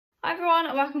Hi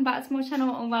everyone, welcome back to my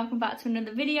channel and welcome back to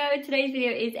another video. Today's video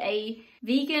is a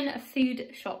vegan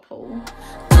food shop haul.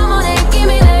 I'm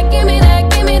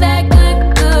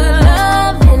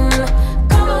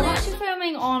actually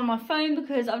filming on my phone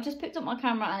because I've just picked up my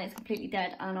camera and it's completely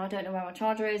dead and I don't know where my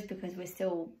charger is because we're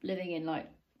still living in like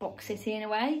Box City in a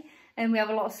way and we have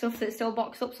a lot of stuff that's still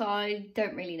boxed up, so I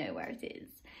don't really know where it is.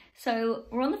 So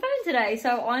we're on the phone today,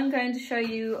 so I'm going to show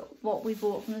you what we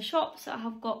bought from the shops. I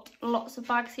have got lots of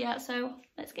bags here, so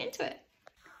let's get into it.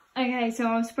 Okay, so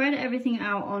I've spread everything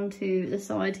out onto the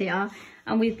side here,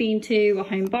 and we've been to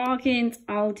Home Bargains,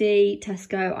 Aldi,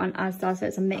 Tesco and Asda, so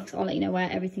it's a mix. I'll let you know where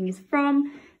everything is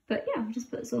from. But yeah, I'll just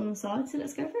put this all on the side, so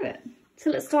let's go through it. So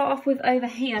let's start off with over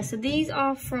here. So these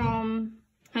are from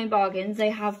Home Bargains. They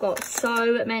have got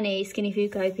so many Skinny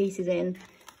Food Co pieces in.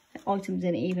 Items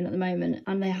in it even at the moment,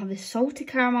 and they have this salted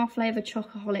caramel flavoured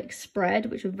chocoholic spread,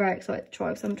 which we're very excited to try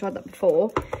because I haven't tried that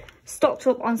before. Stocked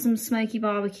up on some smoky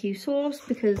barbecue sauce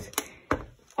because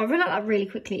I ran out of that really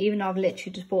quickly, even though I've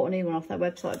literally just bought a new one off their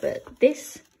website. But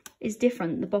this is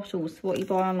different, the bottles to what you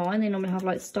buy online. They normally have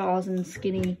like stars and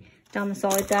skinny down the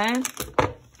side there,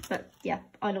 but yeah,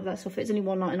 I love that stuff. It's only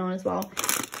 $1.99 as well.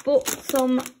 Bought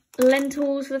some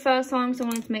lentils for the first time, so I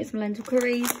wanted to make some lentil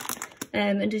curries.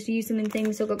 And just use them in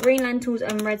things. So I've got green lentils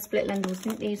and red split lentils. I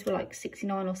think these were like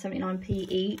 69 or 79p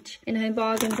each in Home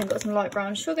Bargains. I've got some light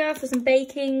brown sugar for some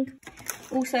baking.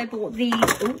 Also bought these,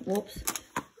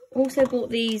 also bought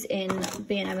these in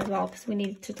B&M as well because we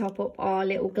needed to top up our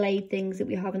little Glade things that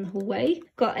we have in the hallway.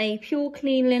 Got a pure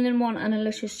clean linen one and a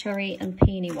luscious cherry and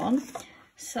peony one.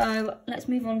 So let's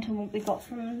move on to what we got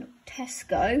from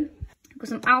Tesco. Got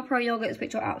some Alpro yogurts,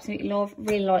 which I absolutely love.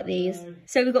 Really like these.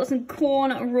 So we've got some corn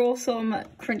rawsome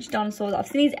crunch dinosaurs. I've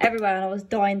seen these everywhere and I was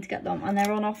dying to get them, and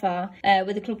they're on offer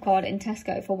with a club card in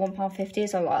Tesco for £1.50.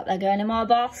 So like they're going in my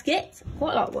basket.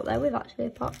 Quite like what they're with actually,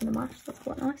 apart from the mash. That's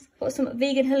quite nice. Got some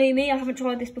vegan halloumi. I haven't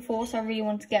tried this before, so I really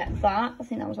want to get that. I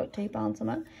think that was like £2 something.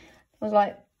 It was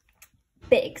like a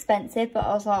bit expensive, but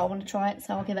I was like, I want to try it,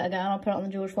 so I'll give it a go and I'll put it on the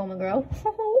George Foreman grill.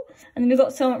 And then we've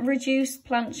got some reduced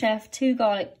plant chef 2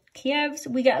 garlic Kievs.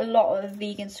 We get a lot of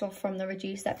vegan stuff from the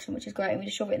reduced section, which is great, and we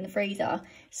just shove it in the freezer.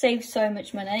 Saves so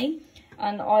much money,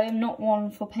 and I am not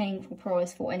one for paying full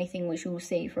price for anything, which you will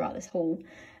see throughout this haul.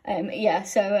 Yeah,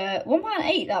 so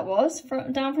 £1.08 that was,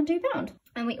 down from £2.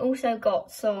 And we also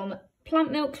got some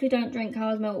plant milks. We don't drink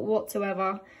cow's milk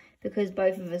whatsoever because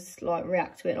both of us like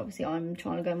react to it. Obviously I'm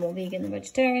trying to go more vegan than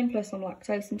vegetarian, plus I'm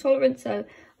lactose intolerant, so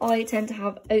I tend to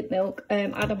have oat milk.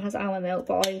 Adam has almond milk,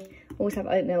 but I always have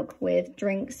oat milk with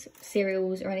drinks,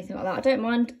 cereals or anything like that. I don't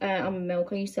mind almond milk.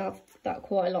 I used to have that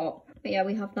quite a lot, but yeah,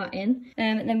 we have that in.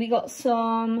 And then we got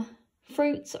some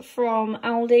fruits from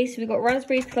Aldi. So we got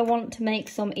raspberries because I want to make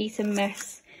some Eat and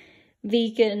Mess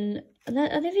vegan. Are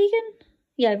they vegan?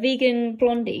 Yeah, vegan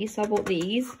blondies. So I bought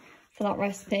these for that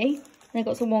recipe. And I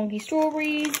got some wonky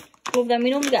strawberries. Love them.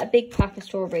 We normally get a big pack of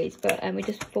strawberries, but we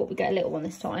just thought we'd get a little one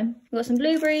this time. We've got some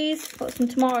blueberries, got some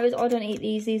tomatoes. I don't eat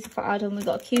these. These are for Adam. We've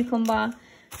got a cucumber,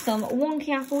 some wonky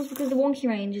apples because the wonky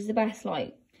range is the best.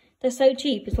 Like, they're so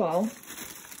cheap as well.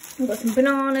 We've got some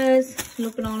bananas. I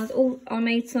love bananas. Oh, I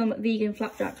made some vegan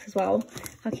flapjacks as well.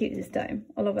 How cute is this dome?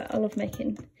 I love it. I love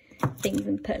making things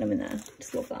and putting them in there.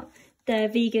 Just love that. They're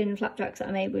vegan flapjacks that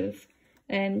I made with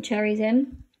cherries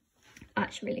in.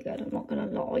 Actually really good, I'm not gonna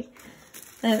lie.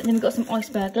 Then we've got some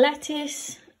iceberg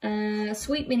lettuce,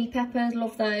 sweet mini peppers,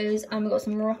 love those, and we've got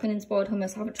some Moroccan inspired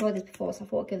hummus. I haven't tried this before, so I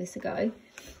thought I'd give this a go.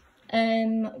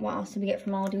 What else did we get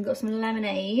from Aldi? We've got some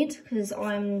lemonade because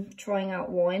I'm trying out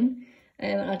wine,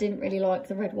 and I didn't really like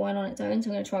the red wine on its own, so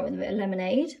I'm going to try it with a bit of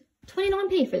lemonade.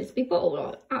 29p for this big bottle,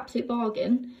 like absolute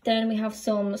bargain. Then we have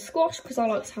some squash because I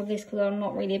like to have this because I'm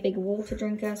not really a big water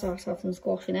drinker, so I have to have some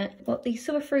squash in it. Got the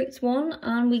summer fruits one,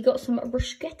 and we got some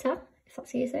bruschetta, if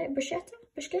that's how you say it, bruschetta,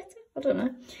 I don't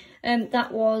know.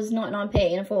 That was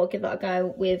 99p, and I thought I'd give that a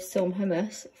go with some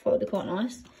hummus. I thought it'd be quite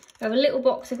nice. We have a little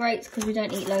box of grapes because we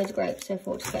don't eat loads of grapes, so I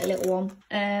thought I'd just get a little one.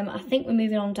 I think we're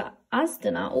moving on to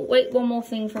Asda now. Oh wait, one more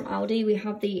thing from Aldi. We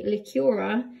have the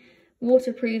Liquora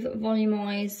waterproof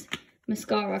volumize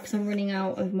mascara because I'm running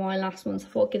out of my last one, so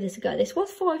I thought I'd give this a go. This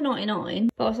was $5.99,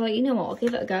 but I was like, you know what, I'll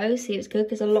give it a go, see if it's good,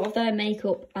 because a lot of their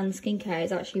makeup and skincare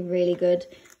is actually really good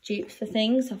dupes for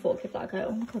things, so I thought I'd give that a go.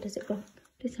 Oh my god, is it black?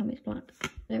 Please tell me it's black.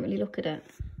 I don't really look at it.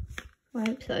 I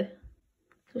hope so.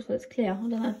 So it's clear, I don't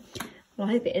know. Well,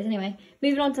 I hope it is anyway.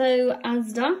 Moving on to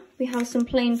Asda, we have some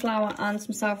plain flour and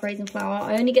some self-raising flour.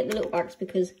 I only get the little bags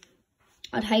because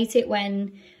I'd hate it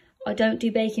when I don't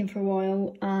do baking for a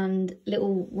while and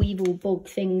little weevil bug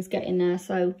things get in there,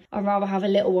 so I'd rather have a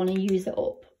little one and use it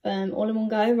up all in one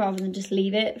go rather than just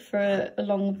leave it for a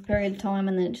long period of time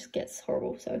and then it just gets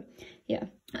horrible. So yeah,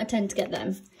 I tend to get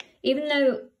them, even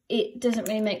though it doesn't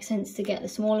really make sense to get the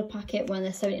smaller packet when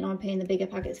they're 79p and the bigger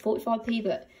packet's 45p,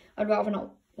 but I'd rather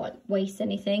not like waste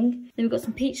anything. Then we've got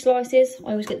some peach slices.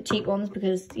 I always get the cheap ones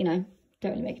because, you know,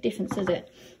 don't really make a difference, does it?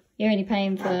 You're only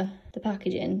paying for the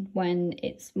packaging when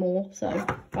it's more, so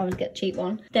I always get the cheap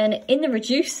one. Then in the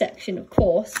reduced section, of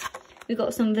course, we've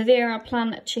got some Vivera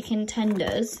plant chicken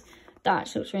tenders. That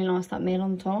actually looks really nice, that meal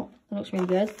on top. That looks really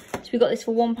good. So we got this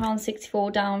for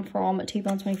 £1.64 down from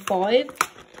 £2.25.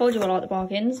 Told you I like the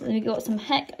bargains. And we've got some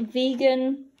Heck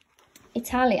Vegan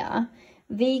Italia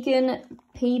vegan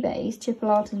pea-based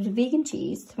chipolatas with vegan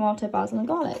cheese, tomato, basil and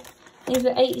garlic. These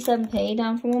were 87p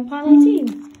down from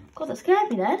 £1.18. God, that scared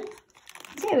me then.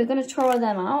 So yeah, we're going to try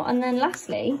them out. And then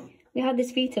lastly, we had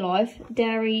this Vita Life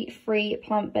dairy-free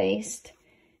plant-based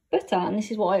butter, and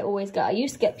this is what I always get. I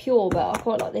used to get pure, but I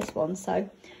quite like this one. So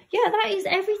yeah, that is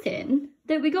everything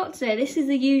that we got today. This is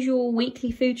the usual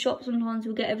weekly food shop. Sometimes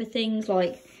we'll get other things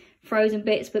like frozen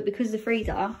bits, but because the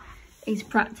freezer is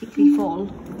practically full,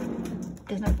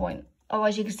 there's no point. Oh,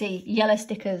 as you can see, yellow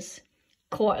stickers,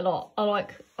 quite a lot. I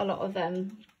like a lot of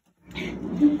them.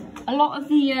 A lot of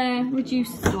the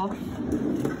reduced stuff.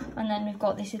 And then we've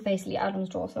got, this is basically Adam's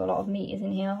drawer, so a lot of meat is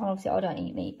in here. Obviously I don't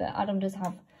eat meat, but Adam does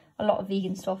have a lot of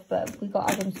vegan stuff. But we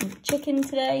got Adam some chicken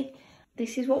today.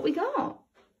 This is what we got.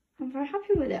 I'm very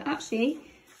happy with it. Actually,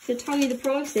 to tell you the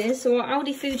prices, so our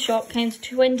Aldi food shop came to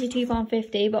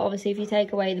 £22.50, but obviously if you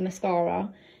take away the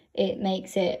mascara, it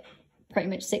makes it pretty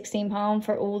much £16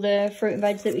 for all the fruit and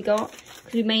veg that we got,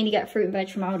 because we mainly get fruit and veg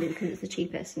from Aldi because it's the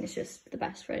cheapest and it's just the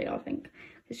best, really. I think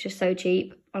it's just so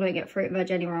cheap. I don't get fruit and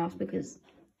veg anywhere else because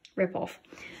rip off.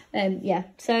 Yeah,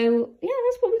 so yeah,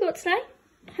 that's what we got today.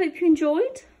 Hope you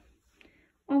enjoyed.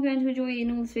 I'm going to enjoy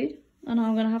eating all this food, and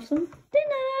I'm going to have some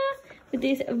dinner with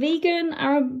this vegan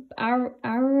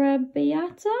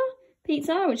arrabbiata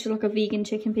pizza, which is like a vegan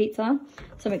chicken pizza.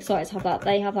 So I'm excited to have that.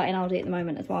 They have that in Aldi at the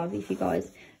moment as well, if you guys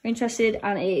are interested,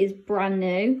 and it is brand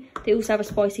new. They also have a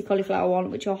spicy cauliflower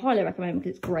one, which I highly recommend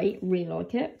because it's great. Really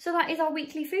like it. So that is our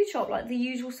weekly food shop, like the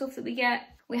usual stuff that we get.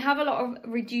 We have a lot of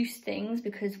reduced things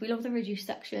because we love the reduced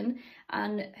section,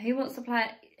 and who wants to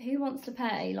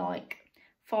pay like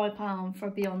 £5 for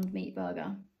a Beyond Meat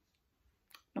burger?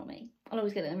 Not me. I'll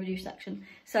always get it in the reduced section.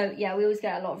 So yeah, we always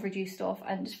get a lot of reduced stuff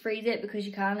and just freeze it because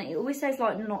you can. It always says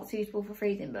like not suitable for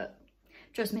freezing, but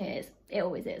trust me, it is. It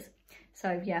always is.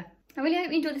 So yeah, I really hope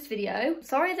you enjoyed this video.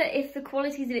 Sorry that if the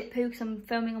quality is a bit poo because I'm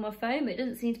filming on my phone, but it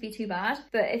doesn't seem to be too bad.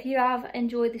 But if you have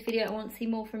enjoyed this video and want to see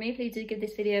more from me, please do give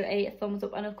this video a thumbs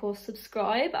up and of course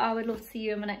subscribe. I would love to see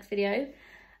you in my next video.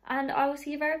 And I will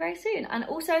see you very, very soon. And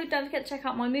also don't forget to check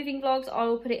out my moving vlogs. I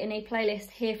will put it in a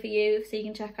playlist here for you so you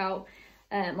can check out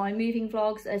my moving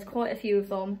vlogs. There's quite a few of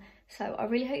them. So I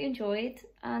really hope you enjoyed,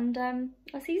 and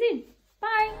I'll see you soon.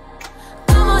 Bye.